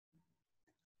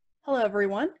Hello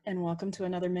everyone, and welcome to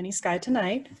another Mini Sky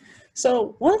Tonight.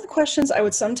 So one of the questions I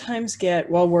would sometimes get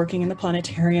while working in the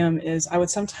planetarium is I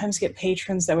would sometimes get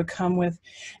patrons that would come with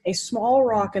a small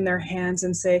rock in their hands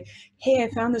and say, hey, I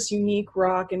found this unique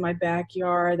rock in my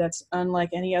backyard that's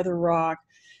unlike any other rock.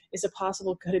 Is it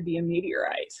possible, could it be a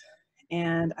meteorite?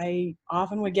 And I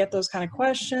often would get those kind of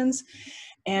questions,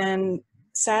 and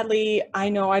sadly, I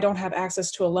know I don't have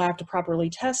access to a lab to properly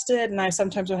test it, and I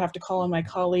sometimes would have to call on my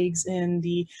colleagues in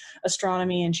the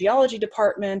astronomy and geology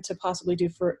department to possibly do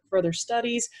further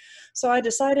studies. So I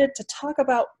decided to talk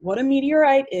about what a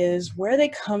meteorite is, where they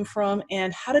come from,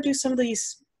 and how to do some of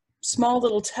these small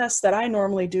little tests that I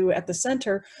normally do at the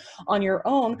center on your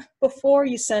own before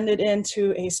you send it in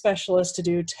to a specialist to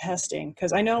do testing.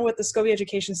 Because I know with the Scobie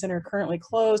Education Center currently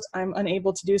closed, I'm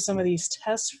unable to do some of these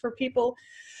tests for people.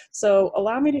 So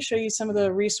allow me to show you some of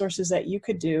the resources that you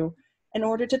could do in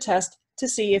order to test to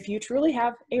see if you truly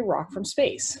have a rock from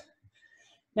space.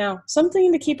 Now,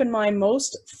 something to keep in mind,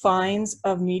 most finds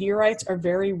of meteorites are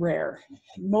very rare.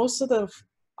 Most of the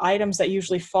items that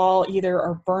usually fall either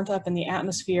are burnt up in the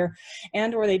atmosphere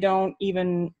and or they don't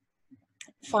even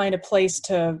find a place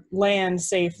to land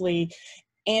safely,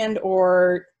 and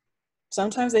or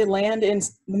sometimes they land in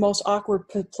the most awkward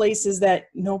places that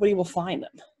nobody will find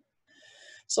them.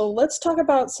 So let's talk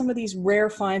about some of these rare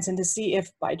finds and to see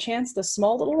if by chance the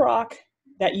small little rock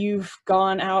that you've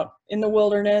gone out in the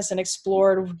wilderness and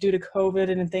explored due to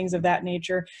COVID and things of that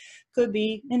nature could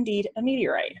be indeed a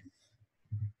meteorite.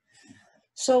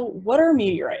 So what are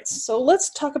meteorites? So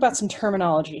let's talk about some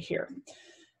terminology here.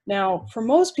 Now, for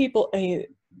most people,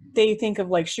 they think of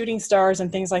like shooting stars and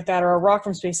things like that, or a rock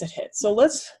from space that hits. So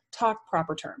let's talk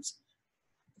proper terms.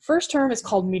 The first term is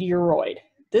called meteoroid.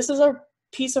 This is a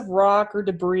piece of rock or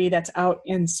debris that's out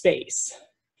in space.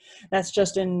 That's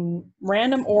just in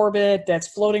random orbit that's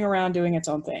floating around doing its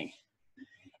own thing.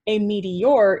 A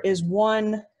meteor is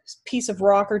one piece of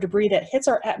rock or debris that hits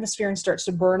our atmosphere and starts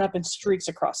to burn up in streaks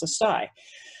across the sky.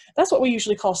 That's what we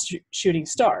usually call shooting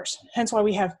stars. Hence why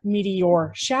we have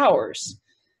meteor showers,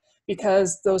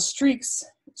 because those streaks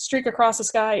streak across the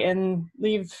sky and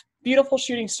leave beautiful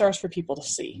shooting stars for people to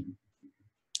see.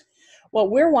 What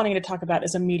we're wanting to talk about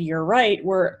is a meteorite,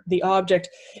 where the object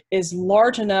is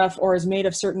large enough or is made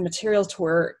of certain materials to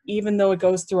where even though it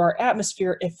goes through our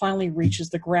atmosphere, it finally reaches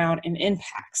the ground and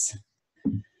impacts.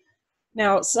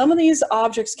 Now, some of these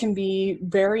objects can be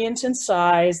variant in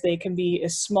size. They can be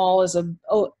as small as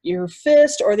your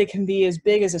fist, or they can be as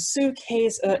big as a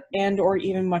suitcase and or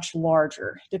even much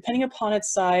larger, depending upon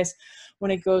its size when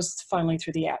it goes finally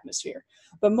through the atmosphere.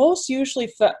 But most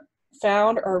usually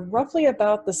found are roughly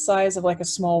about the size of like a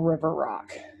small river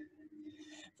rock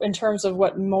in terms of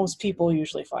what most people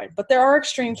usually find. But there are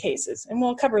extreme cases, and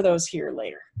we'll cover those here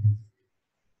later.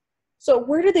 So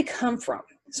where do they come from?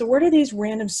 So where do these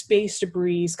random space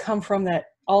debris come from that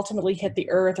ultimately hit the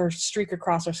Earth or streak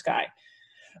across our sky?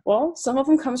 Well, some of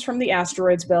them comes from the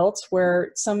asteroids belt,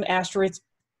 where some asteroids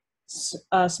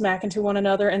smack into one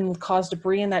another and cause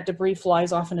debris, and that debris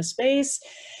flies off into space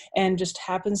and just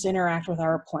happens to interact with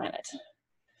our planet.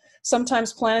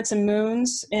 Sometimes planets and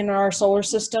moons in our solar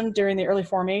system during the early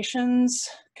formations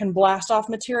can blast off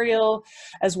material,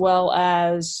 as well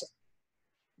as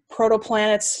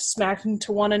protoplanets smack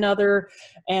into one another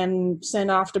and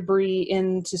send off debris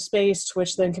into space,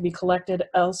 which then can be collected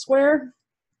elsewhere.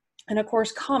 And of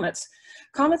course, comets.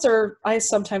 Comets are, I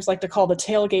sometimes like to call the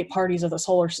tailgate parties of the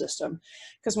solar system,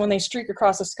 because when they streak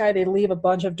across the sky, they leave a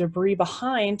bunch of debris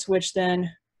behind, which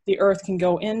then the Earth can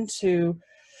go into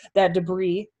that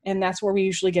debris, and that's where we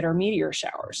usually get our meteor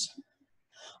showers.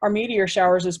 Our meteor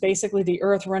showers is basically the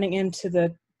Earth running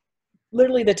into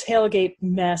literally the tailgate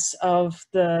mess of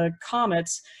the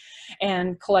comets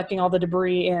and collecting all the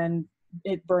debris, and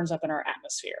it burns up in our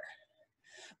atmosphere.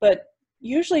 But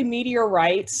usually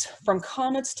meteorites from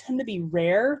comets tend to be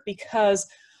rare, because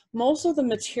most of the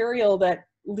material that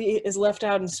is left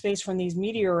out in space from these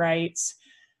meteorites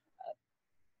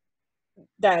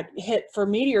that hit for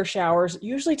meteor showers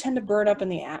usually tend to burn up in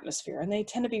the atmosphere, and they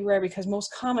tend to be rare because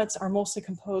most comets are mostly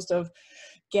composed of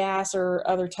gas or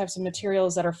other types of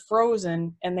materials that are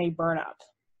frozen and they burn up.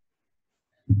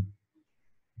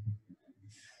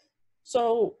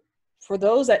 So for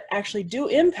those that actually do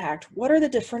impact, what are the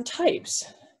different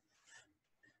types?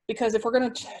 Because if we're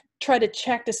going to try to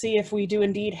check to see if we do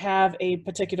indeed have a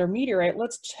particular meteorite,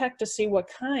 let's check to see what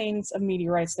kinds of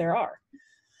meteorites there are.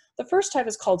 The first type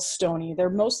is called stony. They're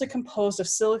mostly composed of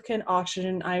silicon,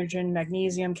 oxygen, hydrogen,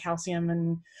 magnesium, calcium,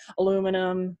 and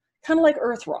aluminum, kind of like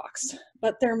earth rocks,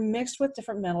 but they're mixed with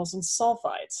different metals and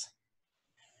sulfides.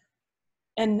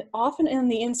 And often in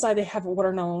the inside, they have what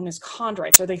are known as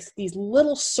chondrites, or these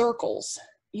little circles,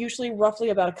 usually roughly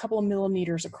about a couple of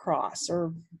millimeters across,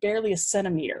 or barely a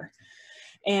centimeter.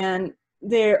 And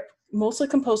they're mostly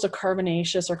composed of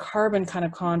carbonaceous or carbon kind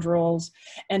of chondrules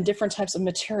and different types of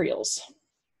materials.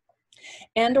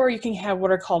 And or you can have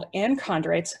what are called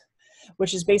anchondrites,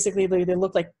 which is basically they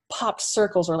look like popped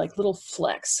circles or like little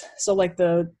flecks. So like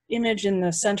the image in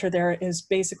the center there is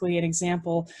basically an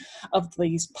example of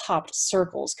these popped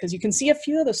circles, because you can see a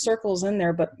few of the circles in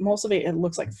there, but most of it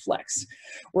looks like flecks.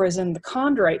 Whereas in the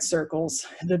chondrite circles,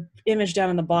 the image down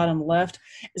in the bottom left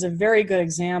is a very good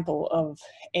example of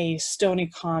a stony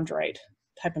chondrite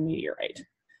type of meteorite.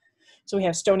 So we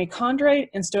have stony chondrite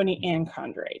and stony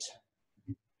anchondrite.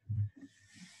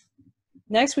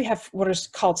 Next, we have what is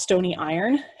called stony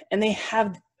iron, and they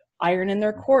have iron in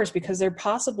their cores because they're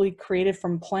possibly created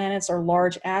from planets or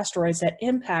large asteroids that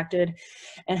impacted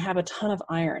and have a ton of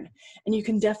iron. And you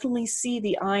can definitely see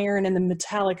the iron and the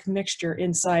metallic mixture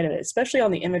inside of it, especially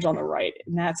on the image on the right.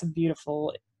 And that's a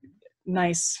beautiful,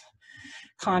 nice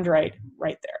chondrite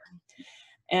right there.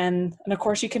 And of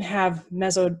course, you can have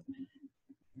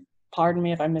pardon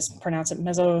me if I mispronounce it,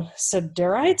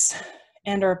 mesosidereites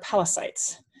and or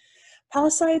pallasites.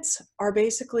 Pallasites are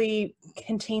basically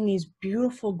contain these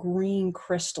beautiful green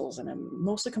crystals and are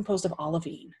mostly composed of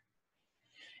olivine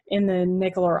in the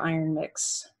nickel or iron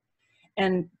mix.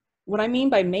 And what I mean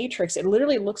by matrix, it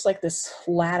literally looks like this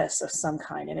lattice of some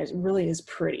kind, and it really is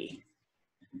pretty.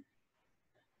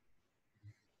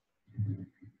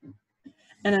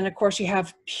 And then of course you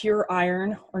have pure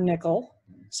iron or nickel.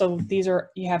 So these are,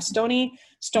 you have stony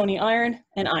iron,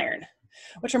 and iron,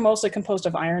 which are mostly composed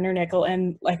of iron or nickel.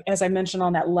 And like, as I mentioned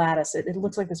on that lattice, it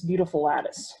looks like this beautiful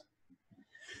lattice.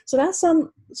 So that's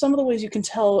some of the ways you can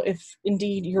tell if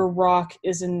indeed your rock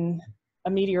is in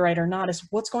a meteorite or not, is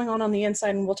what's going on the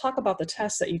inside. And we'll talk about the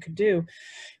tests that you could do,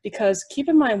 because keep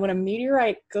in mind, when a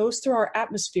meteorite goes through our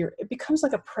atmosphere, it becomes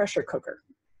like a pressure cooker.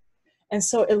 And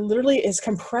so it literally is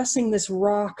compressing this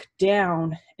rock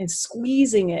down and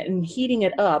squeezing it and heating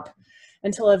it up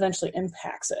until it eventually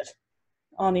impacts it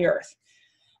on the Earth.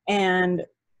 And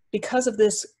because of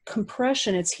this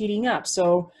compression, it's heating up.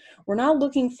 So we're not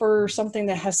looking for something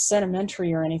that has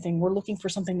sedimentary or anything. We're looking for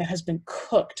something that has been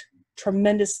cooked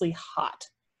tremendously hot.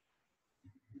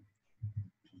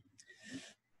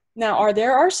 Now,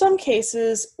 there are some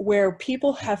cases where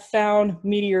people have found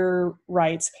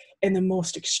meteorites in the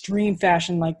most extreme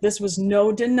fashion. Like, this was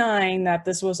no denying that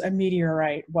this was a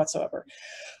meteorite whatsoever.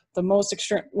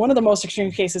 One of the most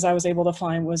extreme cases I was able to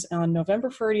find was on November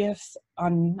 30th,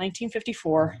 on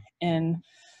 1954 in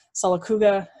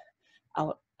Sylacauga,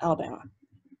 Alabama.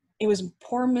 It was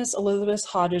poor Miss Elizabeth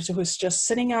Hodges, who was just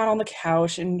sitting out on the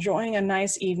couch enjoying a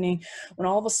nice evening, when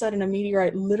all of a sudden a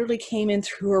meteorite literally came in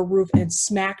through her roof and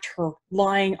smacked her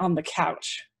lying on the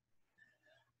couch.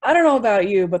 I don't know about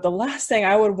you, but the last thing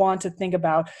I would want to think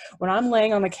about when I'm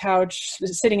laying on the couch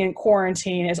sitting in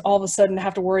quarantine is all of a sudden to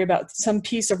have to worry about some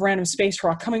piece of random space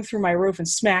rock coming through my roof and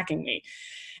smacking me.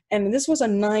 And this was a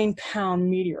 9-pound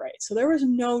meteorite. So there was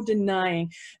no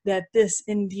denying that this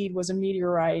indeed was a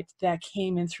meteorite that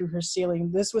came in through her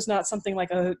ceiling. This was not something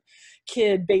like a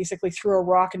kid basically threw a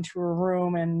rock into her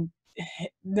room, and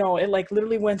no, it like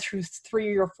literally went through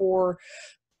 3 or 4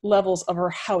 levels of her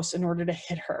house in order to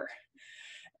hit her.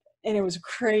 And it was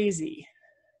crazy.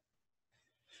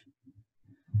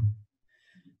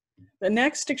 The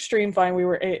next extreme find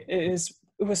it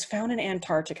was found in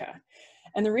Antarctica.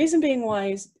 And the reason being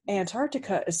why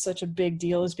Antarctica is such a big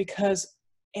deal is because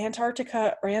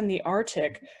Antarctica and the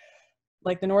Arctic,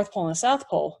 like the North Pole and the South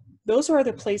Pole, those are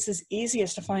the places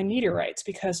easiest to find meteorites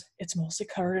because it's mostly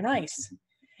covered in ice.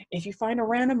 If you find a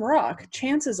random rock,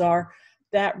 chances are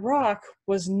that rock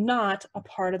was not a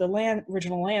part of the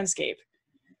original landscape.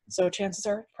 So chances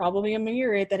are probably a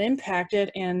meteorite that impacted,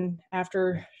 and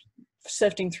after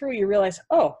sifting through, you realize,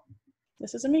 oh,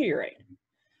 this is a meteorite.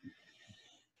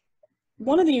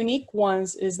 One of the unique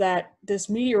ones is that this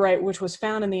meteorite, which was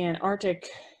found in the Antarctic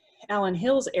Allen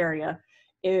Hills area,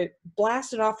 it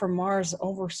blasted off from Mars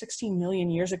over 16 million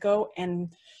years ago.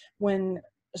 And when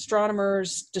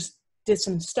astronomers just did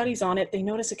some studies on it, they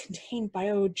noticed it contained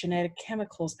biogenetic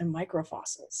chemicals and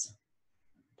microfossils,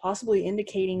 possibly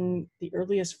indicating the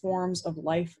earliest forms of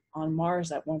life on Mars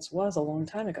that once was a long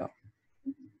time ago.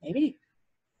 Maybe.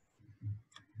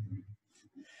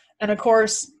 And of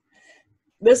course,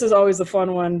 this is always the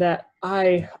fun one that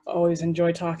I always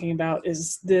enjoy talking about,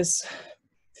 is this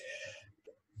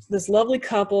lovely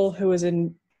couple who was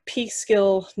in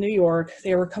Peekskill, New York.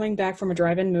 They were coming back from a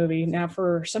drive-in movie. Now,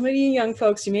 for some of you young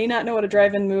folks, you may not know what a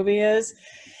drive-in movie is.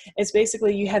 It's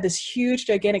basically you had this huge,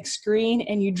 gigantic screen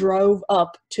and you drove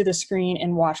up to the screen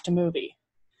and watched a movie.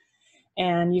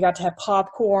 And you got to have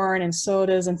popcorn and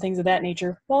sodas and things of that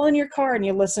nature while in your car, and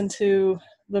you listened to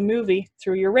the movie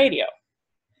through your radio.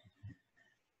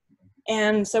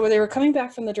 And so they were coming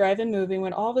back from the drive-in movie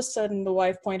when all of a sudden the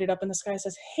wife pointed up in the sky and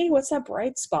says, "Hey, what's that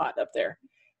bright spot up there?"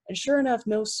 And sure enough,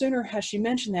 no sooner has she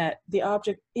mentioned that, the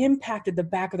object impacted the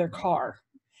back of their car.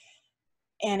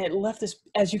 And it left this,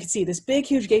 as you can see, this big,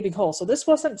 huge gaping hole. So this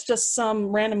wasn't just some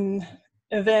random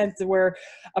event where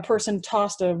a person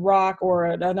tossed a rock or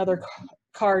another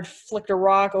car flicked a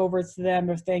rock over to them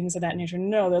or things of that nature.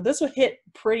 No, this would hit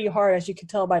pretty hard, as you can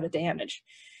tell by the damage.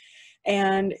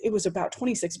 And it was about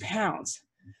 26 pounds.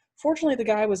 Fortunately, the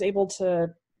guy was able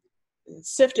to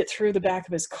sift it through the back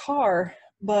of his car,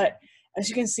 but as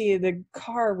you can see, the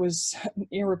car was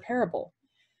irreparable.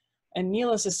 And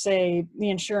needless to say, the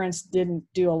insurance didn't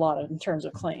do a lot in terms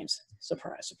of claims.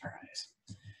 Surprise, surprise.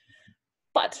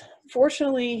 But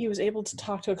fortunately, he was able to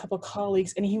talk to a couple of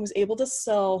colleagues, and he was able to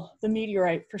sell the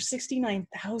meteorite for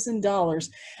 $69,000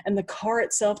 and the car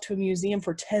itself to a museum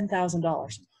for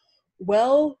 $10,000.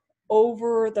 Well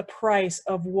over the price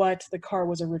of what the car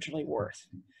was originally worth.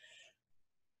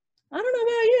 I don't know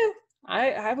about you.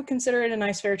 I would consider it a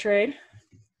nice fair trade.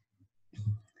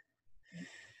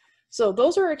 So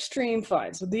those are extreme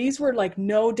finds. So these were like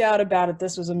no doubt about it,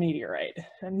 this was a meteorite.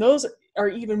 And those are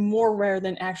even more rare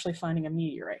than actually finding a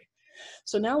meteorite.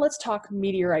 So now let's talk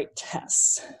meteorite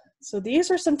tests. So these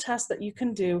are some tests that you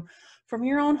can do from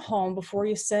your own home before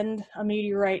you send a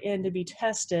meteorite in to be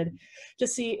tested to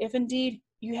see if indeed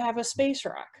you have a space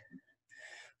rock.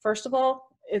 First of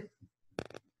all,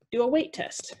 do a weight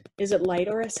test. Is it light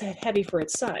or is it heavy for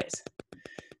its size?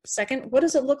 Second, what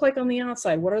does it look like on the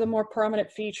outside? What are the more prominent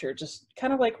features? Just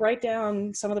kind of like write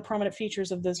down some of the prominent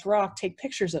features of this rock, take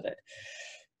pictures of it.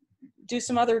 Do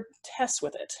some other tests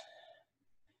with it.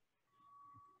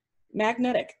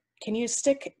 Magnetic. Can you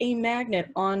stick a magnet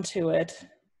onto it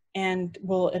and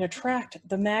will it attract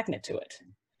the magnet to it?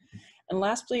 And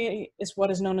lastly is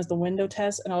what is known as the window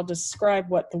test, and I'll describe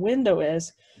what the window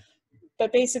is.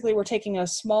 But basically we're taking a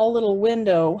small little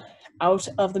window out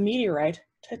of the meteorite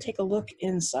to take a look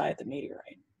inside the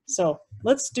meteorite. So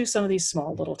let's do some of these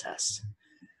small little tests.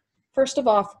 First of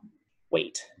all,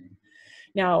 weight.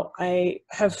 Now, I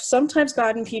have sometimes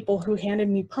gotten people who handed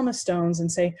me pumice stones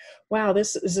and say, wow,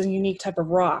 this is a unique type of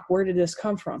rock. Where did this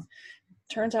come from?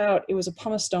 Turns out it was a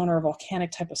pumice stone or a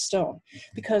volcanic type of stone,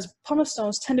 because pumice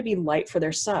stones tend to be light for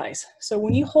their size. So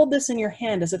when you hold this in your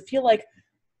hand, does it feel like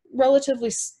relatively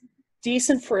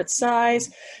decent for its size?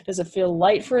 Does it feel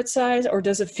light for its size, or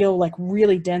does it feel like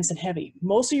really dense and heavy?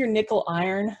 Most of your nickel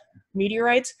iron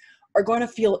meteorites are going to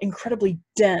feel incredibly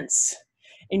dense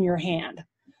in your hand.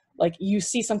 Like you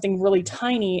see something really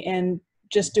tiny and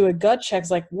just do a gut check,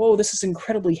 it's like, whoa, this is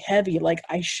incredibly heavy. Like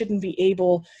I shouldn't be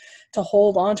able to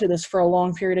hold onto this for a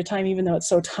long period of time, even though it's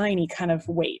so tiny kind of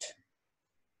weight.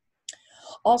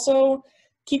 Also,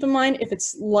 keep in mind, if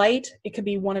it's light, it could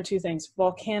be one of two things: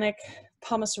 volcanic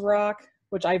pumice rock,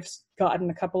 which I've gotten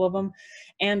a couple of them,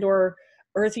 and or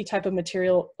earthy type of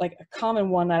material. Like a common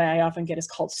one that I often get is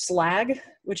called slag,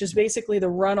 which is basically the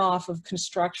runoff of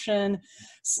construction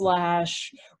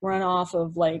slash runoff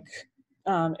of like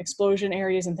explosion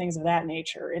areas and things of that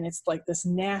nature. And it's like this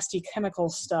nasty chemical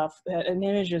stuff that, and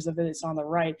images of it is on the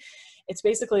right. It's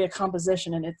basically a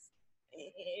composition, and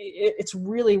it's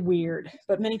really weird,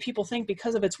 but many people think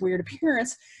because of its weird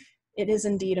appearance, it is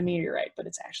indeed a meteorite, but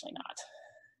it's actually not.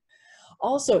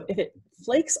 Also, if it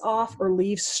flakes off or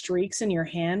leaves streaks in your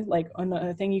hand, like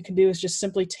another thing you can do is just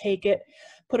simply take it,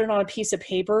 put it on a piece of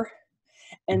paper,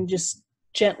 and just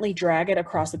gently drag it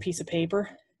across the piece of paper.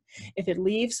 If it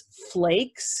leaves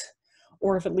flakes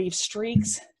or if it leaves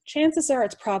streaks, chances are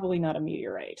it's probably not a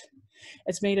meteorite.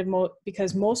 It's made of,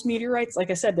 because most meteorites, like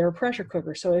I said, they're a pressure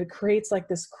cooker, so it creates like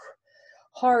this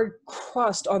hard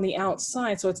crust on the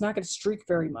outside, so it's not going to streak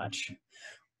very much.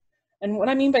 And what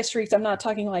I mean by streaks, I'm not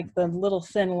talking like the little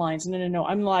thin lines. No.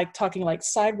 I'm like talking like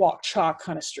sidewalk chalk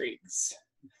kind of streaks.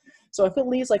 So if it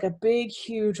leaves like a big,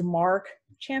 huge mark,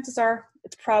 chances are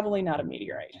it's probably not a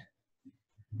meteorite.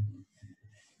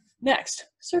 Next,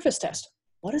 surface test.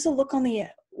 What does it look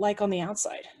like on the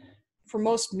outside? For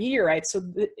most meteorites,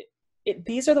 so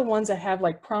these are the ones that have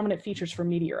like prominent features for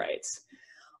meteorites.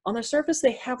 On the surface,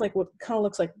 they have like what kind of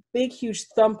looks like big, huge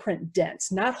thumbprint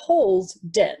dents, not holes,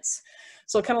 dents.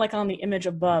 So kind of like on the image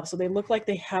above. So they look like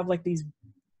they have like these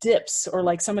dips, or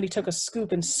like somebody took a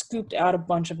scoop and scooped out a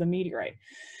bunch of the meteorite.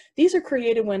 These are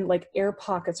created when like air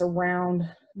pockets around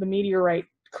the meteorite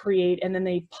create, and then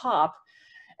they pop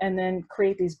and then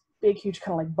create these big, huge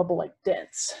kind of like bubble-like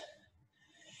dents.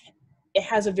 It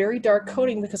has a very dark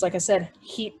coating because, like I said,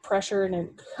 heat, pressure, and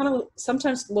it kind of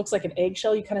sometimes looks like an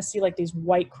eggshell. You kind of see like these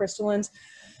white crystallines.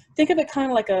 Think of it kind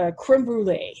of like a creme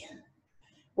brulee,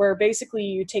 where basically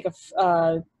you take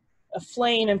a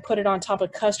flame and put it on top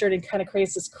of custard and kind of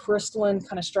creates this crystalline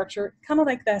kind of structure, kind of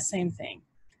like that same thing.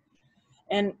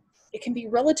 And it can be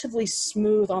relatively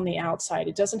smooth on the outside.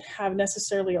 It doesn't have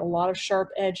necessarily a lot of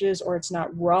sharp edges, or it's not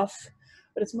rough,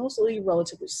 but it's mostly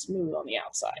relatively smooth on the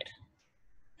outside.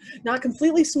 Not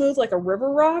completely smooth like a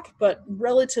river rock, but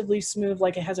relatively smooth,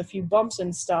 like it has a few bumps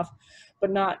and stuff, but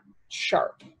not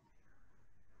sharp.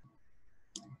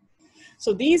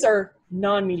 So these are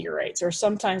non-meteorites, or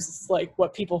sometimes it's like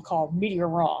what people call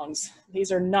meteorongs.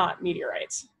 These are not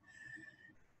meteorites.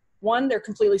 One, they're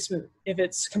completely smooth. If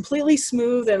it's completely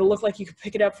smooth and it'll look like you could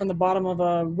pick it up from the bottom of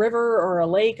a river or a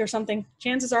lake or something,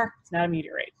 chances are it's not a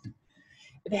meteorite.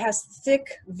 If it has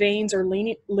thick veins or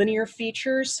linear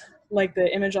features, like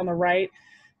the image on the right,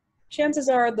 chances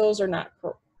are those are not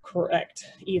correct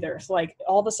either. So like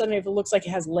all of a sudden, if it looks like it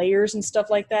has layers and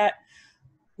stuff like that,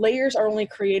 layers are only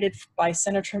created by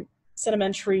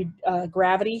sedimentary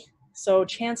gravity. So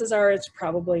chances are it's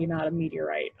probably not a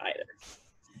meteorite either.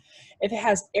 If it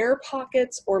has air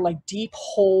pockets or like deep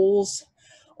holes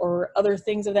or other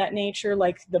things of that nature,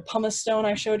 like the pumice stone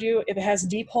I showed you, if it has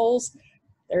deep holes,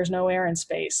 there's no air in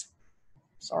space.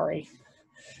 Sorry.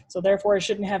 So therefore, it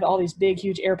shouldn't have all these big,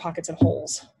 huge air pockets and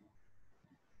holes.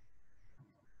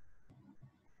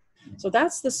 So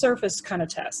that's the surface kind of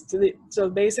test.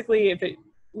 So basically, if it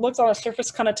looks on a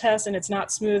surface kind of test and it's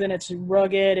not smooth and it's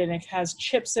rugged and it has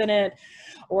chips in it,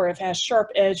 or if it has sharp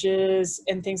edges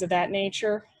and things of that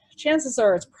nature, chances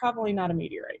are it's probably not a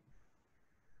meteorite.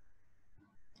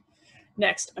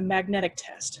 Next, a magnetic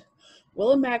test.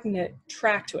 Will a magnet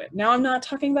track to it? Now, I'm not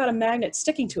talking about a magnet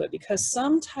sticking to it, because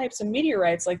some types of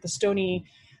meteorites, like the stony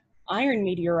iron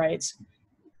meteorites,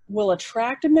 will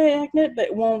attract a magnet, but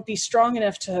it won't be strong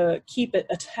enough to keep it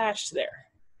attached there.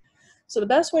 So the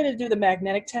best way to do the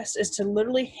magnetic test is to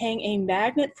literally hang a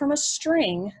magnet from a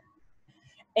string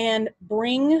and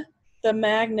bring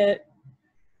the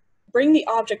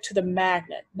object to the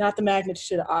magnet, not the magnet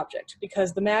to the object,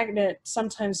 because the magnet,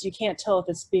 sometimes you can't tell if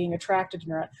it's being attracted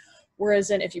or not.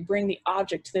 Whereas if you bring the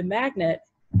object to the magnet,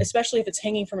 especially if it's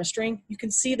hanging from a string, you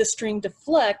can see the string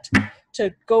deflect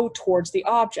to go towards the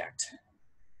object.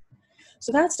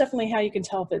 So that's definitely how you can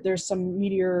tell if there's some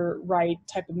meteorite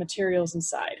type of materials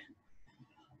inside.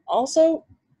 Also,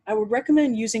 I would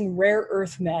recommend using rare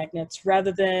earth magnets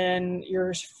rather than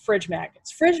your fridge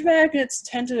magnets. Fridge magnets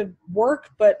tend to work,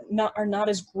 but are not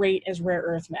as great as rare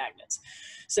earth magnets.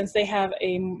 Since they have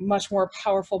a much more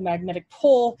powerful magnetic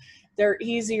pull, they're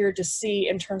easier to see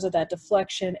in terms of that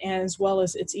deflection, as well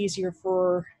as it's easier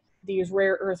for these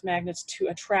rare earth magnets to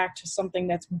attract to something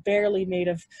that's barely made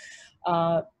of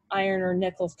iron or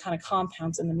nickel kind of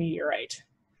compounds in the meteorite.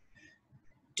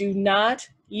 Do not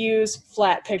use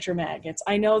flat picture magnets.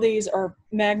 I know these are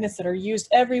magnets that are used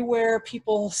everywhere.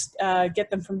 People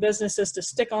get them from businesses to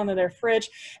stick onto their fridge.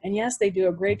 And yes, they do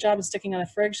a great job of sticking on a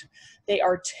fridge. They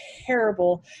are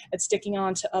terrible at sticking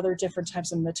on to other different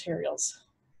types of materials.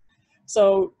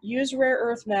 So use rare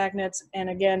earth magnets, and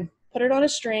again, put it on a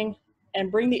string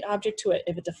and bring the object to it.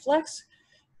 If it deflects,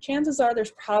 chances are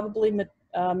there's probably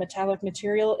metallic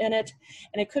material in it,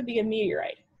 and it could be a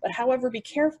meteorite. But however, be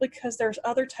careful, because there's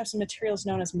other types of materials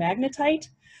known as magnetite,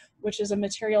 which is a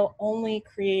material only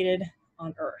created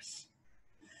on Earth.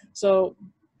 So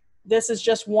this is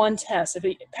just one test. If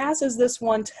it passes this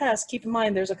one test, keep in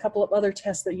mind there's a couple of other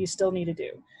tests that you still need to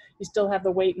do. You still have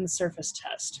the weight and surface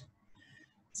test.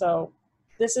 So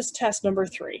this is test number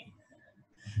 3.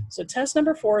 So test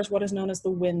number 4 is what is known as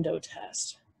the window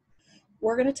test.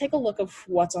 We're going to take a look at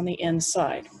what's on the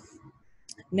inside.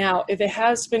 Now, if it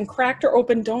has been cracked or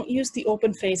open, don't use the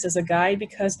open face as a guide,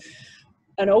 because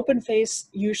an open face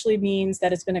usually means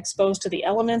that it's been exposed to the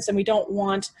elements, and we don't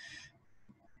want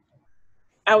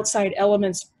outside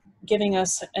elements giving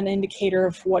us an indicator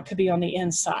of what could be on the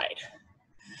inside.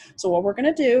 So what we're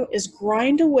going to do is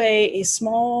grind away a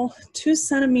small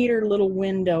 2-centimeter little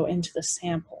window into the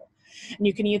sample. And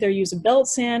you can either use a belt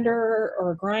sander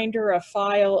or a grinder, a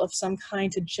file of some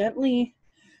kind, to gently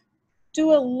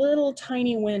do a little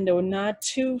tiny window, not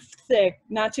too thick,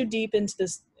 not too deep into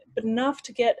this, but enough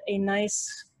to get a nice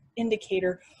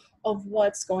indicator of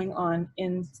what's going on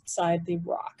inside the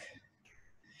rock.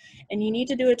 And you need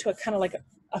to do it to a kind of like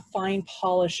a fine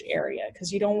polish area,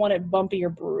 because you don't want it bumpy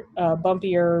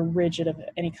or rigid of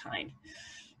any kind.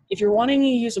 If you're wanting to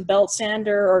use a belt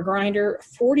sander or a grinder,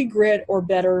 40 grit or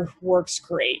better works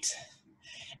great.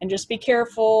 And just be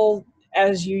careful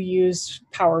as you use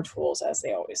power tools, as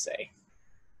they always say.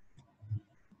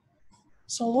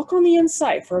 So look on the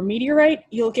inside. For a meteorite,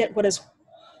 you'll get what is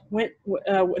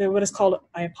called,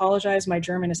 I apologize, my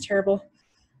German is terrible,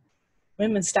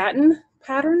 Wittgenstein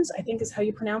patterns, I think is how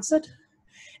you pronounce it.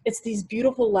 It's these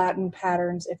beautiful Latin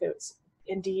patterns if it's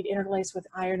indeed interlaced with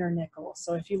iron or nickel.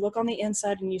 So if you look on the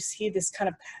inside and you see this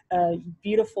kind of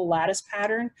beautiful lattice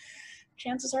pattern,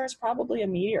 chances are it's probably a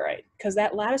meteorite, because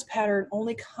that lattice pattern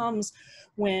only comes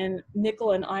when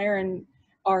nickel and iron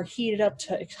are heated up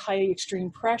to high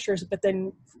extreme pressures, but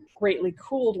then greatly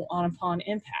cooled upon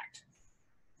impact.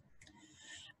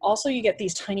 Also, you get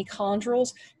these tiny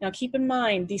chondrules. Now keep in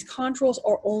mind, these chondrules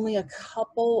are only a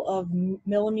couple of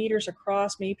millimeters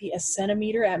across, maybe a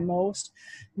centimeter at most,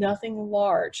 nothing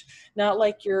large. Not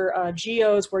like your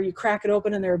geodes where you crack it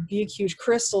open and there are big, huge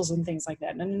crystals and things like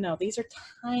that. No, no, no, these are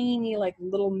tiny, like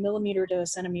little millimeter to a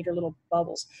centimeter little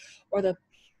bubbles, or the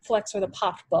flecks or the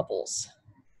popped bubbles.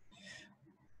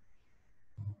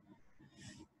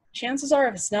 Chances are,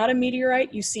 if it's not a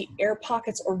meteorite, you see air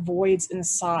pockets or voids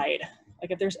inside. Like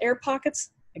if there's air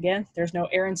pockets, again, there's no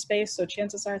air in space, so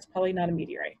chances are it's probably not a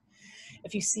meteorite.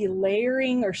 If you see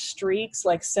layering or streaks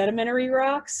like sedimentary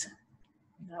rocks,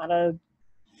 if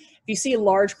you see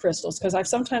large crystals, because I've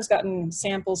sometimes gotten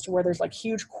samples to where there's like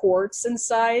huge quartz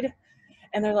inside,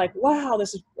 and they're like, wow,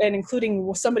 this is, and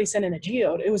including somebody sent in a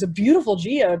geode. It was a beautiful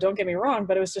geode, don't get me wrong,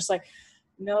 but it was just like,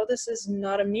 no, this is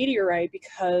not a meteorite,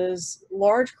 because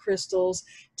large crystals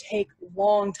take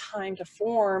long time to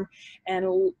form,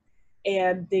 and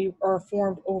they are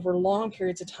formed over long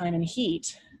periods of time in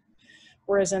heat,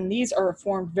 whereas then these are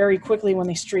formed very quickly when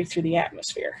they streak through the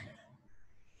atmosphere.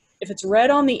 If it's red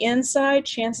on the inside,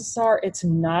 chances are it's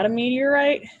not a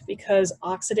meteorite, because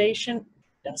oxidation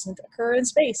doesn't occur in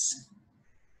space.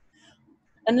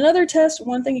 And another test,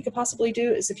 one thing you could possibly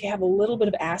do is, if you have a little bit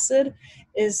of acid,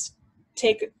 is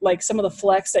take like some of the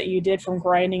flecks that you did from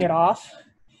grinding it off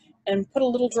and put a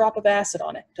little drop of acid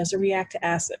on it. Does it react to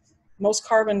acid? Most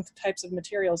carbon types of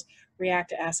materials react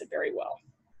to acid very well.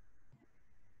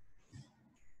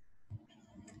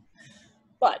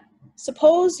 But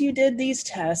suppose you did these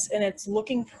tests and it's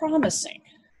looking promising.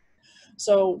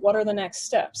 So what are the next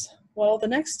steps? Well, the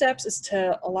next steps is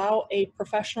to allow a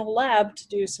professional lab to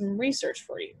do some research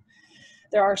for you.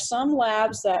 There are some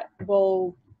labs that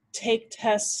will take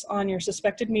tests on your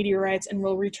suspected meteorites and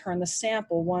will return the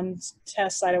sample. One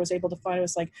test site I was able to find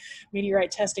was like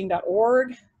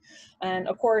meteoritetesting.org. And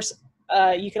of course,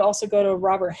 you could also go to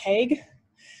Robert Haig,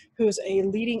 who's a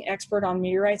leading expert on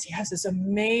meteorites. He has this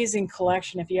amazing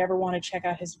collection. If you ever want to check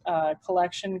out his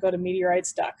collection, go to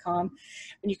meteorites.com,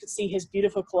 and you can see his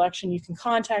beautiful collection. You can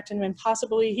contact him, and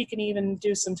possibly he can even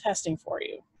do some testing for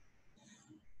you.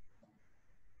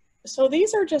 So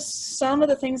these are just some of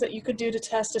the things that you could do to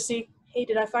test to see, hey,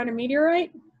 did I find a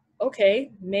meteorite?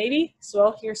 Okay, maybe.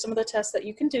 So here's some of the tests that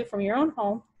you can do from your own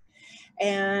home.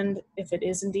 And if it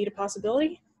is indeed a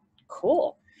possibility,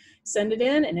 cool. Send it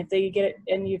in, and if they get it,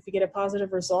 and if you get a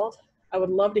positive result, I would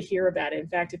love to hear about it. In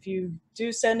fact, if you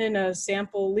do send in a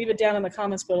sample, leave it down in the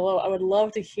comments below. I would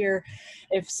love to hear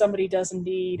if somebody does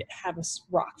indeed have a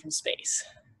rock from space.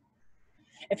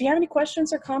 If you have any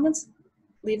questions or comments,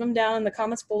 leave them down in the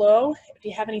comments below. If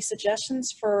you have any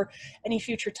suggestions for any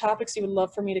future topics you would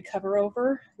love for me to cover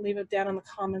over, leave it down in the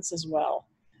comments as well.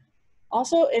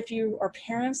 Also, if you are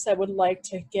parents that would like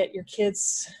to get your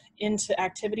kids into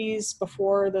activities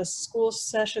before the school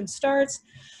session starts,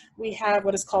 we have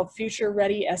what is called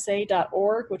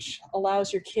futurereadysa.org, which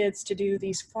allows your kids to do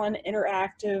these fun,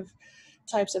 interactive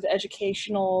types of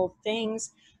educational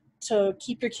things to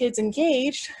keep your kids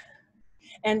engaged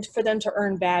and for them to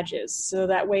earn badges. So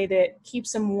that way that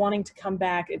keeps them wanting to come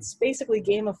back. It's basically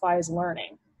gamifies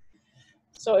learning.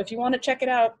 So if you want to check it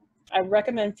out, I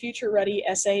recommend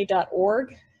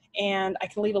futurereadysa.org, and I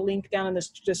can leave a link down in the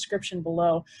description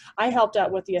below. I helped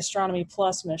out with the Astronomy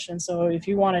Plus mission, so if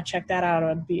you want to check that out, it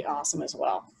would be awesome as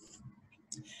well.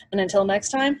 And until next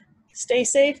time, stay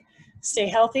safe, stay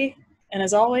healthy, and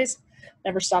as always,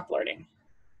 never stop learning.